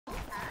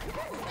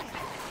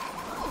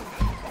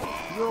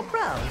Your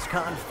browns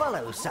can't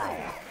follow,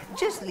 sire.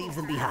 Just leave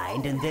them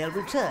behind and they'll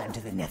return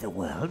to the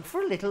netherworld for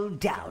a little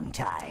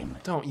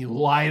downtime. Don't you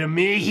lie to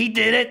me. He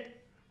did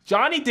it.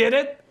 Johnny did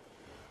it.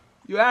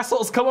 You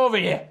assholes, come over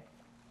here.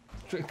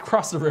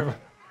 Cross the river.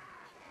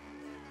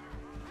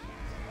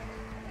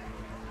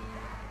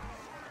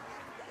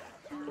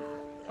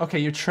 Okay,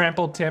 you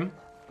trampled Tim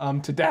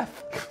to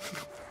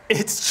death.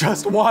 It's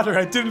just water.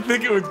 I didn't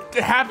think it would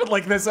happen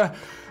like this.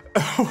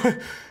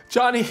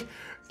 Johnny,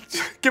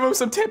 give him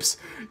some tips.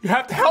 You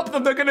have to help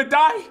them. They're gonna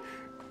die.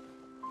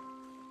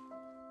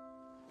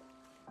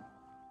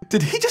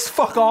 Did he just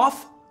fuck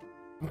off?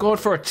 I'm going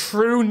for a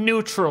true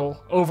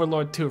neutral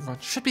Overlord 2 run.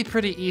 Should be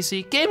pretty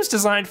easy. Game's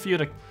designed for you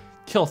to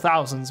kill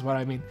thousands, but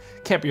I mean,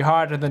 can't be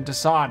harder than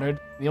Dishonored.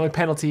 The only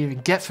penalty you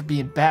even get for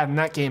being bad in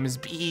that game is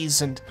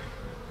bees, and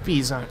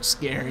bees aren't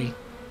scary.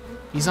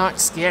 Bees aren't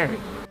scary.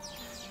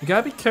 You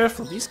gotta be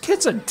careful. These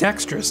kids are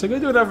dexterous. They're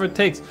gonna do whatever it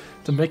takes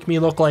to make me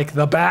look like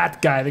the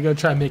bad guy. They're gonna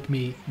try and make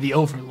me the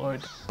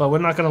Overlord. But we're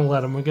not gonna let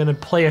them. We're gonna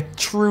play a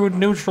true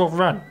neutral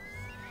run.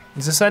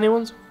 Is this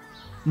anyone's?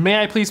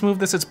 May I please move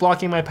this? It's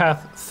blocking my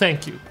path.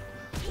 Thank you.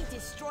 He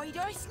destroyed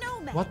our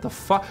snowman. What the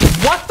fuck?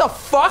 What the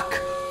fuck?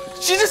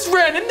 She just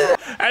ran into that.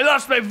 I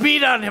lost my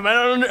beat on him. I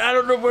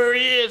don't know where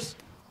he is.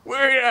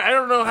 I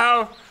don't know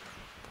how.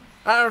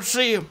 I don't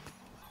see him.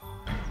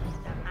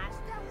 The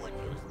master would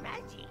use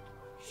magic.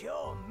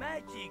 Show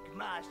magic,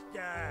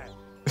 master.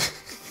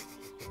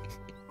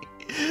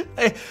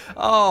 Hey,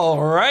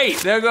 all right,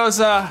 there goes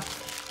the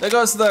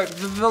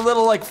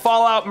little like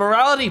Fallout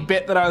morality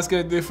bit that I was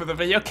gonna do for the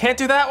video. Can't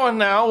do that one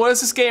now. What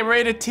is this game,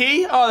 rated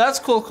T? Oh, that's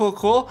cool, cool,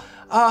 cool.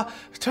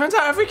 Turns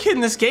out every kid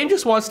in this game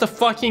just wants to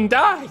fucking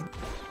die.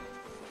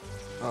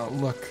 Oh,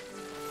 look.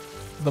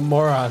 The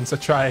morons are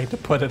trying to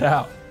put it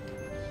out.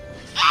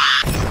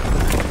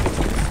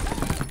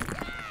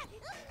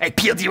 I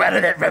peeled you out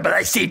of that rubble.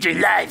 I saved your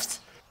lives.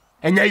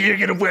 And now you're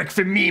gonna work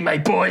for me, my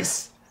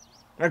boys.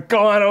 Now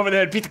go on over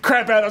there and beat the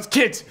crap out of those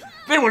kids.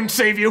 They wouldn't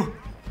save you.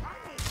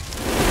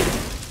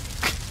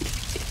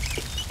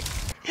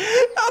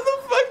 How the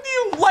fuck do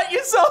you light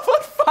yourself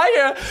on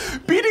fire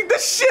beating the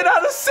shit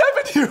out of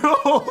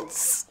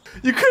 7-year-olds?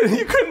 You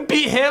couldn't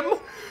beat him?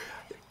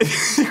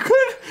 You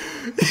couldn't?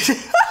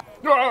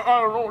 I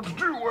don't know what to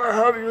do.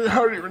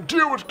 How do you even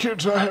deal with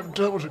kids? I haven't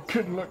dealt with a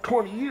kid in like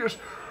 20 years.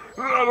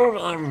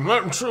 I'm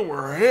not sure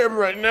where I am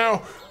right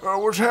now.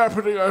 What's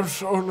happening? I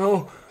don't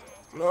know.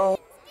 No. Are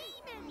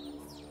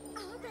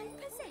they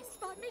possessed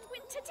by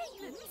midwinter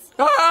demons?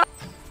 Ah!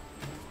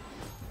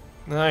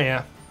 Oh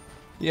yeah.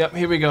 Yep,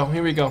 here we go,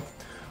 here we go.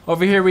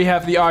 Over here we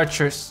have the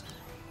archers.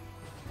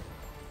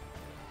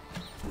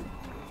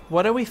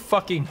 What are we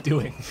fucking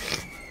doing?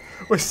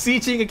 We're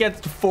sieging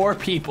against 4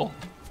 people.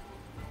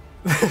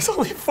 There's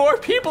only 4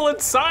 people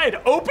inside.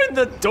 Open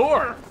the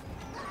door.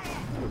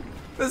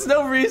 There's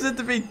no reason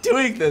to be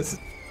doing this.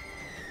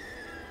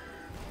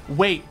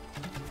 Wait,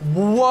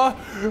 what?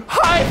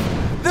 Hi!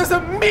 There's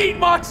a meat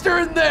monster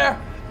in there!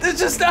 There's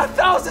just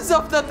thousands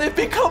of them. They've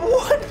become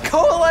one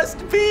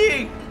coalesced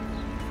being.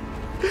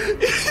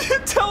 You're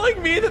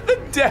telling me that the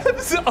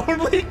devs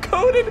only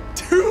coded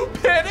 2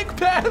 panic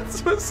paths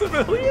for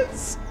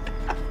civilians?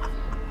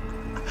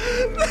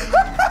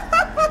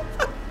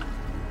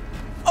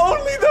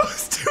 Only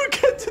those 2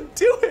 get to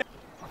do it.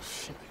 Oh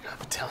shit, we got a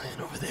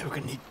battalion over there. We're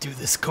gonna need to do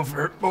this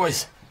covert,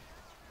 boys.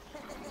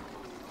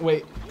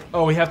 Wait,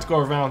 oh, we have to go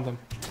around them.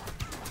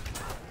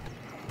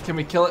 Can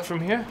we kill it from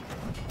here?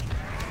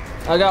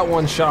 I got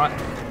 1 shot.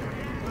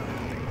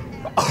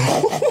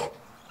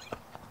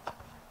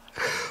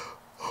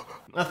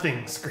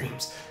 Nothing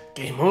screams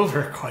game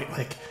over quite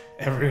like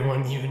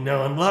everyone you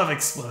know and love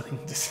exploding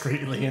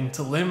discreetly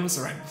into limbs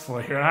right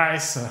before your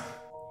eyes.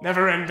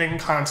 Never-ending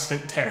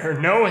constant terror,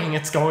 knowing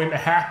it's going to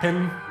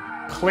happen,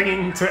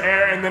 clinging to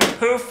air, and then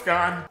poof,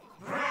 gone.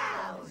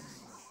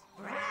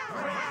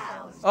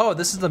 Oh,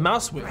 this is the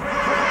mouse wheel.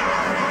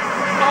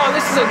 Oh,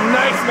 this is a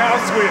nice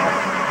mouse wheel.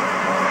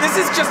 This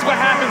is just what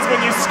happens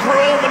when you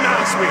scroll the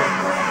mouse wheel.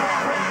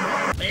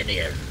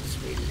 Minions,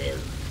 we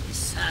live, we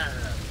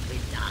serve, we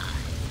die.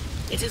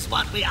 It is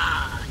what we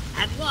are,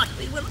 and what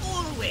we will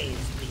always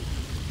be.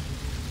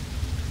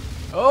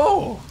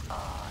 Oh.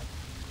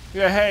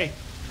 Yeah, hey.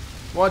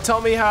 Want to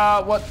tell me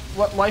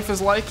what life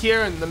is like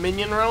here in the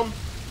minion realm?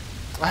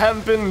 I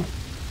haven't been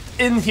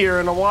in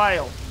here in a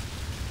while.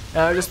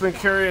 And I've just been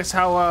curious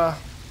how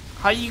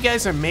you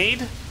guys are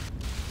made.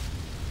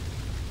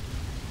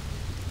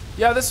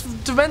 Yeah, this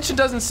dimension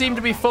doesn't seem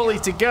to be fully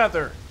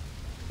together,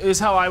 is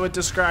how I would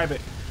describe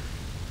it.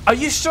 Are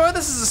you sure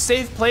this is a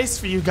safe place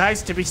for you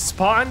guys to be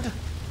spawned?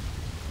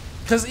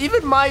 Because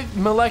even my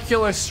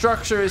molecular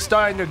structure is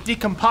starting to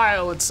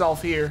decompile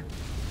itself here.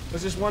 I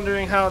was just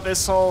wondering how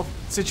this whole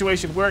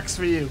situation works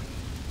for you.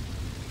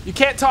 You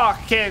can't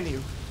talk, can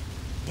you?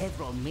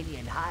 Several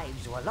million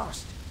hives were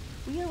lost.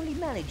 We only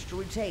managed to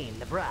retain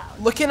the brown.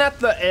 Looking at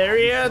the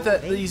area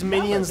that these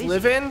minions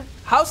live in,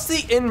 how's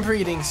the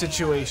inbreeding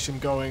situation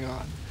going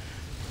on?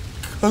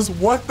 Cause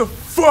what the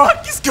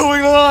fuck is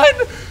going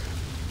on?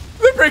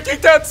 They're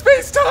breaking down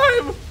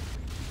space-time!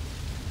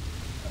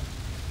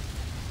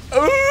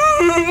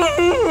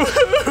 Oh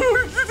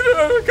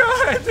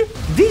God!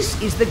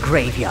 This is the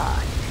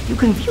graveyard. You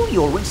can view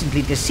your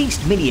recently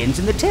deceased minions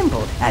in the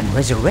temple and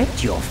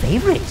resurrect your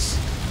favorites.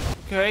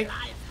 Okay.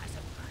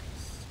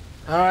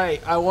 All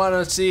right. I want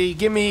to see.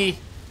 Give me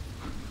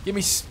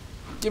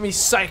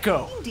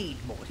Psycho. Indeed,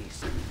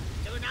 Mortis.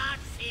 Do not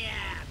fear,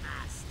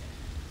 master.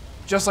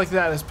 Just like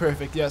that is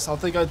perfect. Yes, I'll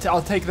take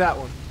that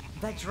one.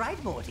 That's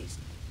right, Mortis.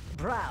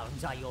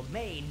 Browns are your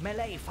main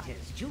melee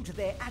fighters due to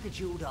their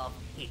attitude of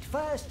hit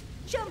first,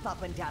 jump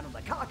up and down on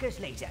the carcass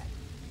later.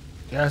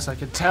 Yes, I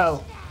can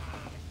tell.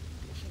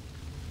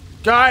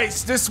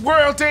 Guys, this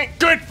world ain't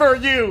good for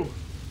you.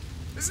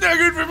 It's not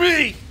good for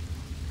me.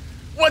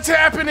 What's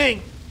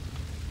happening?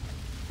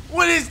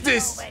 What is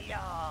this?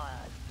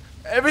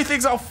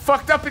 Everything's all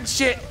fucked up and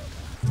shit.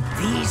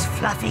 These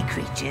fluffy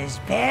creatures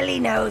barely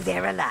know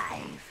they're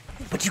alive,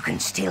 but you can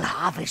still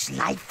harvest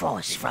life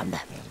force from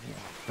them.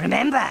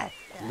 Remember,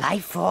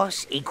 life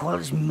force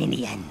equals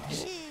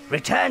minions.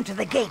 Return to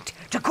the gate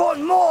to call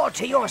more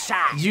to your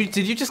side. Did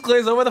you just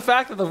glaze over the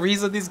fact that the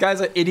reason these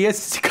guys are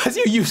idiots is because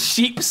you use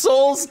sheep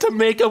souls to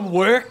make them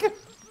work?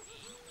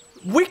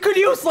 We could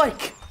use,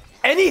 like,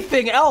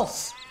 anything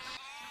else.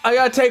 I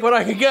gotta take what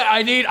I can get.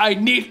 I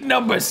need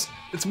numbers.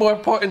 It's more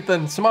important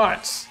than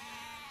smarts.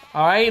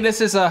 All right, this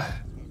is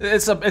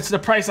it's the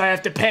price I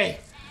have to pay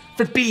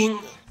for being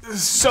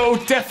so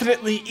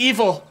definitely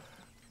evil.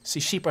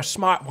 See, sheep are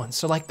smart ones.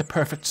 They're like the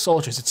perfect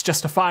soldiers. It's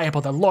justifiable.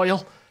 They're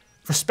loyal,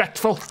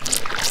 respectful.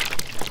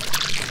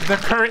 They're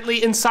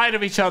currently inside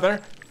of each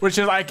other, which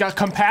is like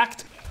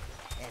compact.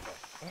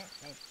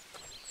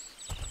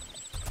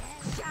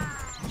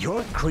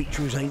 Your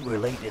creatures ain't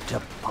related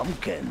to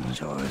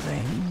pumpkins, are they?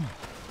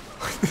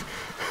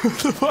 Who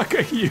the fuck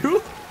are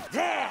you?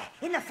 There,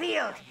 in the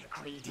field,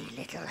 greedy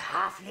little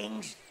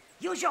halflings.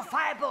 Use your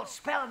firebolt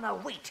spell on the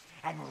wheat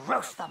and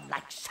roast them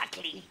like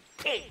suckling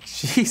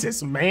pigs.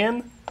 Jesus,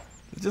 man.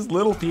 They're just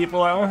little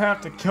people. I don't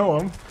have to kill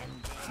them.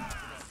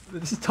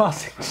 They're just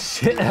tossing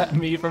shit at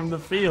me from the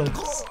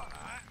fields.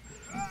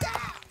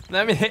 They're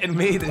not even hitting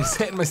me, they're just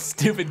hitting my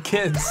stupid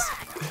kids.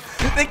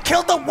 They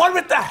killed the one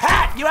with the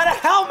hat! You had a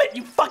helmet,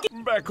 you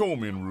fucking— Back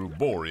home in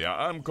Ruboria,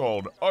 I'm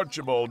called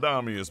Archibald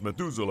Damius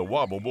Methuselah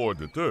Wobbleboard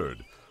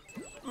III.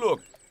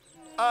 Look,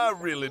 I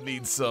really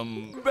need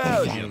some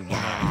valiant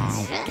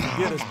hands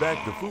to get us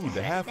back the food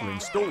the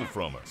halflings stole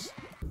from us.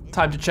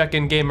 Time to check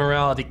in game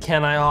morality.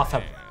 Can I off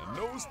him? And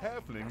those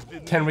halflings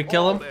didn't Can we eat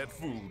kill all him? that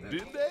food,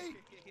 did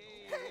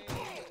they?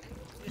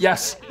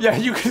 Yes. Yeah,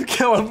 you can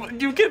kill him.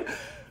 You can—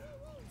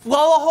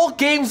 Well, the whole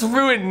game's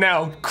ruined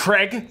now,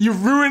 Craig. You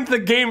ruined the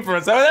game for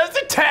us. That was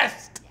a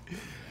test.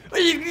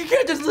 You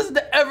can't just listen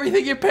to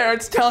everything your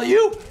parents tell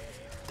you.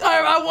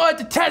 I wanted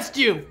to test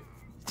you.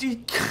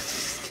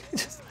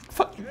 Just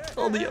fucking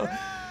killed you.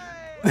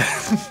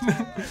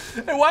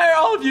 And why are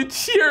all of you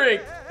cheering?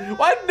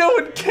 Why did no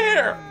one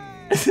care?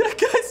 That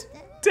guy's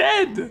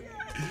dead.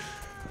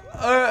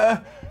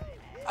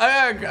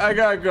 I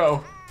gotta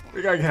go.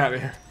 We gotta get out of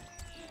here.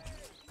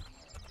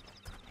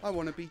 I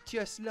want to be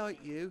just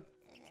like you.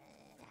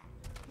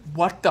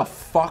 What the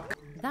fuck?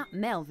 That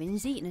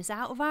Melvin's eating us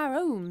out of our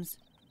homes.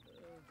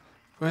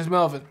 Where's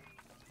Melvin?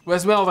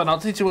 Where's Melvin? I'll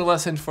teach you a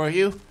lesson for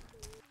you.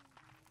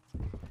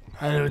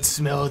 I don't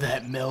smell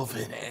that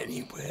Melvin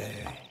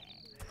anywhere.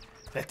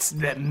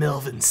 That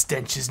Melvin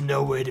stench is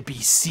nowhere to be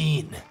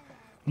seen,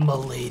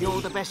 m'lady.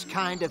 You're the best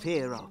kind of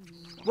hero.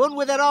 One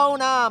with their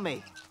own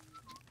army.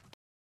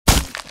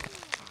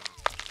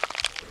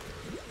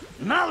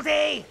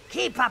 Moldy,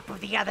 keep up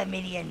with the other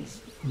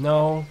minions.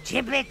 No,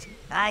 Giblet,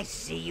 I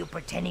see you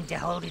pretending to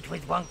hold it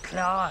with one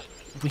claw.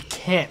 we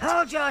can't.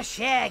 Hold your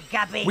share,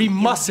 Guppy. We you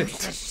mustn't.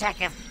 useless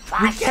sack of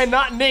We pus.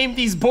 cannot name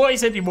these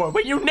boys anymore.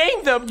 When you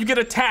name them, you get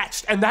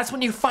attached, and that's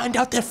when you find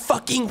out they're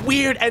fucking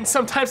weird, and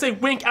sometimes they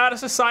wink out of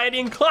society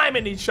and climb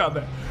at each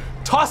other.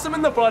 Toss them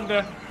in the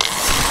blender.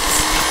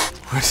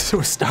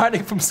 We're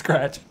starting from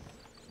scratch.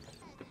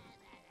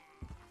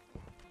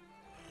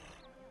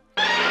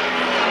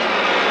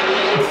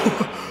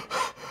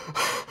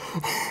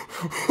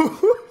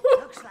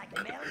 Looks like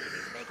Melvin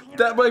is making a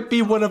That might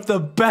be one of the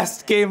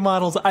best game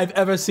models I've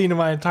ever seen in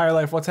my entire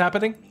life. What's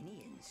happening?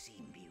 minions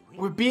seem bewitched.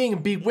 We're being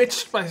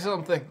bewitched by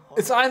something.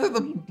 It's either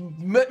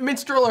the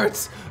minstrel or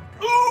it's—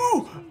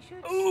 Ooh!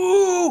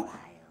 Ooh!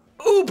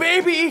 Ooh,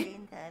 baby!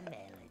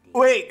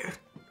 Wait,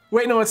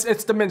 no,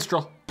 it's the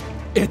minstrel.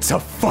 It's a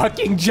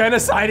fucking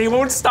genocide. He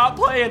won't stop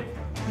playing.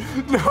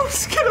 No,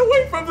 just get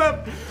away from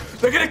them.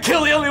 They're gonna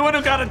kill the only one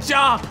who got a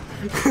job.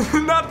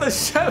 Not the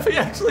chef. He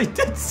actually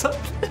did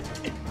something.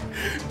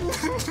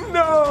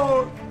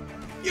 No.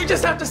 You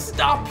just have to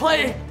stop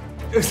playing.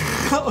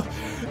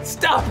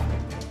 Stop.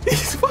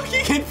 He's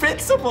fucking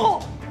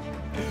invincible.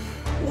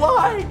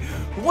 Why?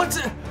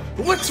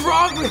 What's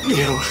wrong with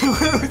you?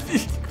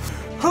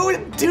 Who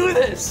would do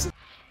this?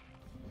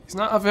 He's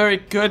not a very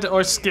good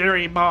or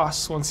scary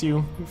boss once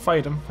you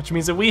fight him, which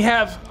means that we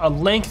have a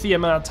lengthy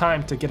amount of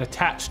time to get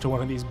attached to one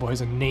of these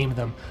boys and name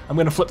them. I'm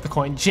gonna flip the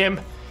coin.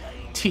 Jim,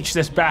 teach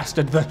this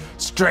bastard the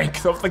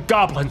strength of the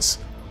goblins.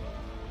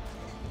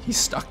 He's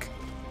stuck.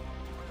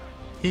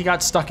 He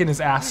got stuck in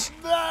his ass.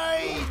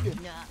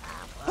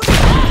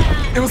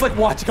 It was like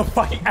watching a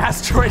fucking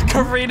asteroid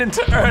careen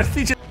into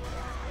Earth.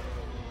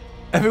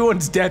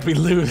 Everyone's dead, we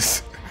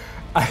lose.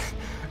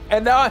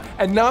 And now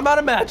I'm out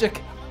of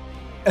magic.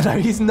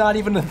 And he's not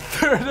even a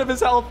third of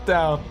his health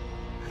down.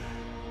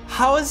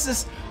 How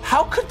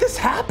could this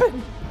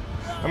happen?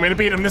 I'm gonna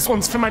beat him. This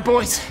one's for my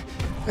boys.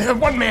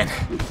 One man.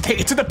 Take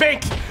it to the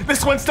bank.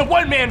 This one's the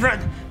one man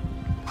run.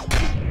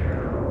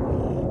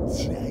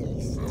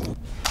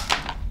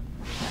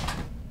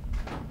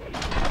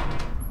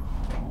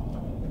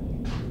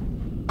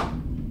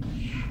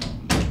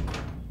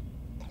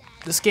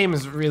 This game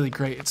is really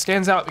great. It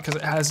stands out because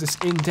it has this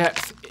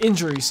in-depth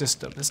injury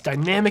system, this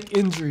dynamic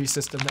injury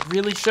system that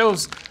really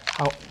shows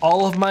how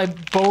all of my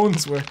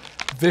bones were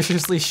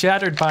viciously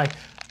shattered by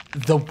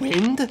the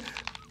wind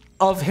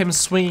of him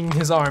swinging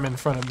his arm in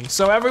front of me.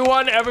 So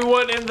everyone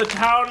in the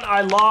town,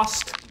 I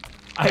lost.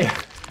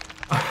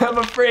 I'm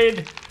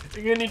afraid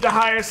you're gonna need to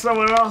hire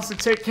someone else to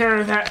take care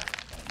of that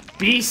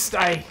beast.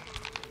 I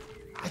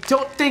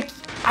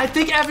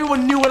think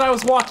everyone knew what I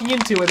was walking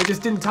into and they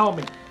just didn't tell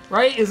me.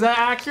 Right? Is that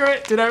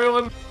accurate? Did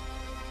everyone?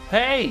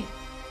 Hey!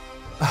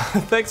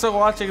 Thanks for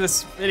watching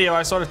this video.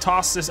 I sort of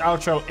tossed this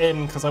outro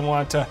in because I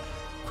wanted to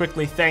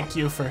quickly thank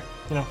you for,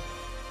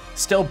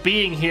 still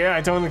being here.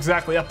 I don't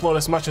exactly upload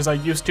as much as I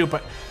used to,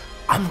 but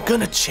I'm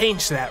gonna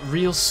change that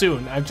real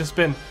soon. I've just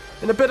been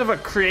in a bit of a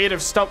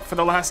creative stump for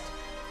the last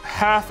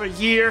half a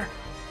year,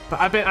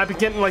 but I've been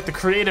getting like the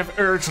creative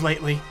urge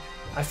lately.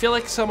 I feel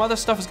like some other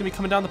stuff is gonna be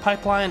coming down the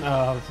pipeline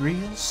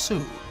real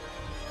soon.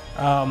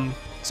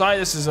 Sorry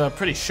this is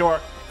pretty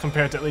short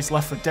compared to at least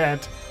Left 4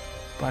 Dead,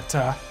 but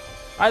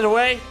either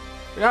way,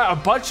 we got a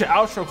bunch of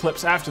outro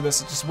clips after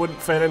this. It just wouldn't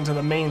fit into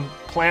the main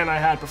plan I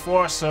had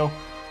before, so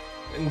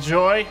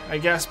enjoy, I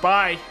guess.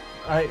 Bye.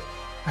 I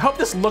hope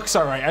this looks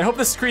alright. I hope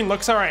this screen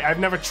looks alright. I've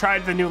never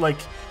tried the new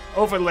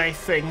overlay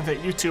thing that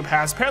YouTube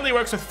has. Apparently it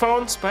works with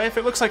phones, but if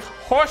it looks like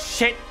horse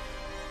shit,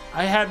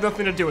 I had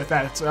nothing to do with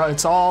that.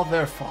 It's all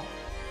their fault.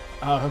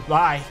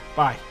 Bye.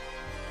 Bye.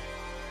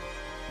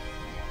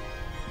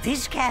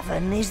 This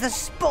cavern is the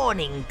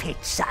spawning pit,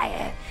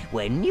 sire,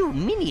 where new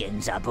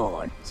minions are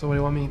born. So what do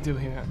you want me to do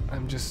here?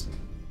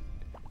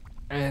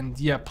 And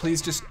yeah,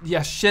 please just,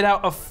 shit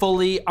out a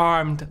fully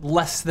armed,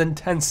 less than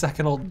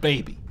 10-second-old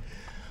baby.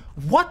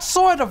 What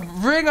sort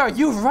of ring are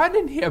you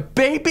running here,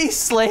 baby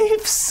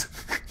slaves?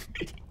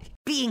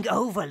 Being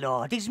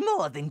Overlord is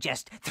more than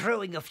just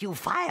throwing a few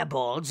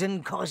fireballs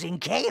and causing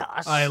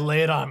chaos.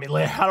 Lay it on me.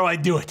 How do I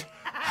do it?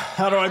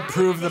 How do I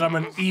prove that I'm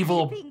an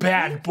evil,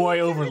 bad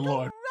boy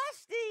Overlord?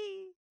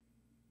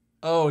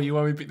 Oh, you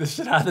want me to beat the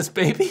shit out of this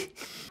baby?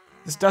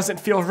 This doesn't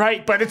feel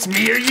right, but it's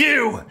me or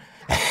you!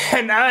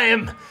 And I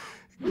am...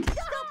 Stop!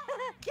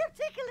 You're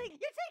tickling!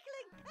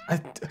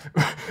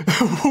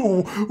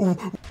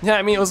 Yeah,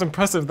 I mean, it was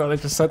impressive that I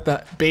just sent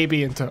that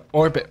baby into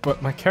orbit,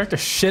 but my character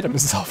shit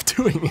himself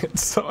doing it,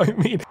 so I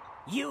mean...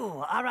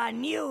 You are a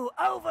new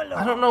Overlord!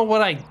 I don't know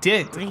what I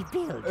did.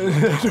 Rebuild.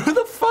 Who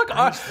the fuck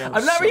are...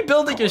 I'm not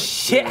rebuilding a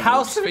shit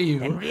house for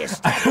you.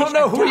 I don't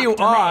know who you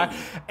are.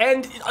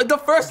 And the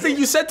first thing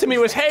you said to me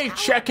was, hey,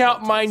 check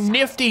out my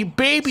nifty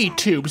baby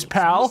tubes,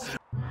 pal.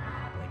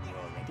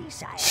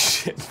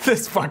 Shit,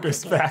 this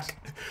fucker's back.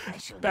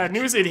 Bad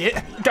news,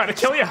 idiot. Gotta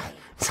kill ya.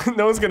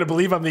 No one's gonna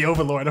believe I'm the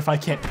Overlord if I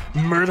can't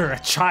murder a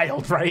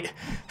child, right?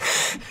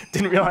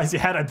 Didn't realize you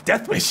had a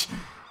death wish.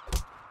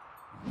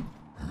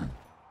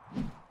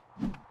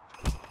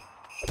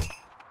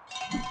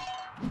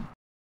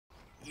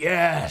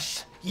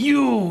 Yes,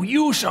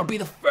 you shall be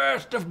the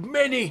first of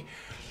many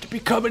to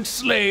become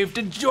enslaved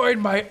and join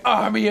my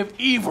army of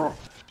evil.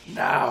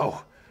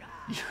 Now,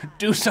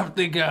 do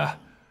something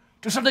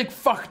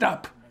fucked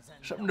up.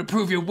 Something to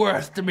prove your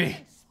worth to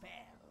me.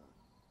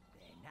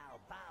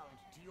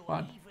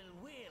 What?